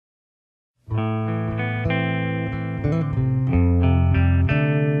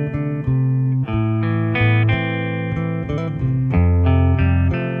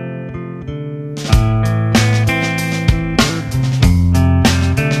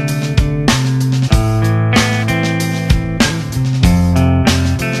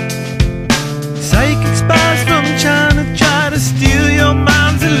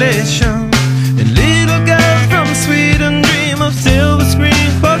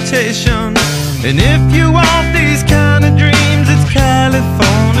And if you want these kind of dreams, it's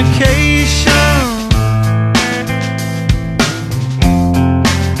Californication.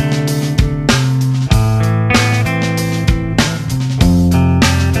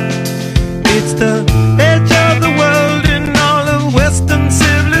 It's the edge of the world in all of Western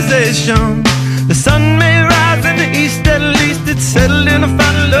civilization. The sun may rise in the east, at least it's settled in a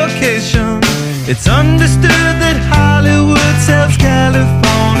final location. It's understood that Hollywood sells Californication.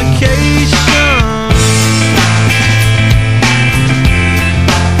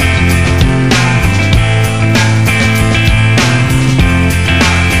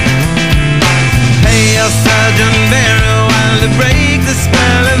 Pay your surgeon very well to break the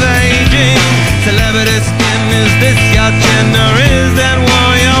spell of aging. Celebrity skin, is this your chin, or is that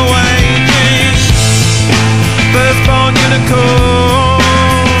war you're waging? Firstborn unicorn,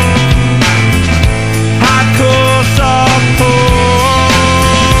 hardcore softcore.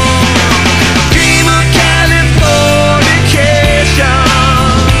 Dream of Californication.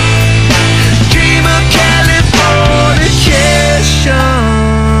 Dream of Californication.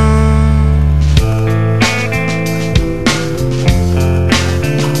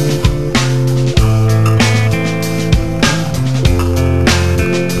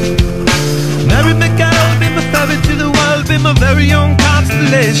 To the world, be my very own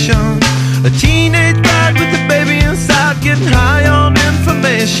constellation. A teenage bride with a baby inside, getting high on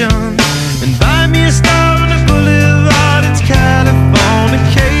information.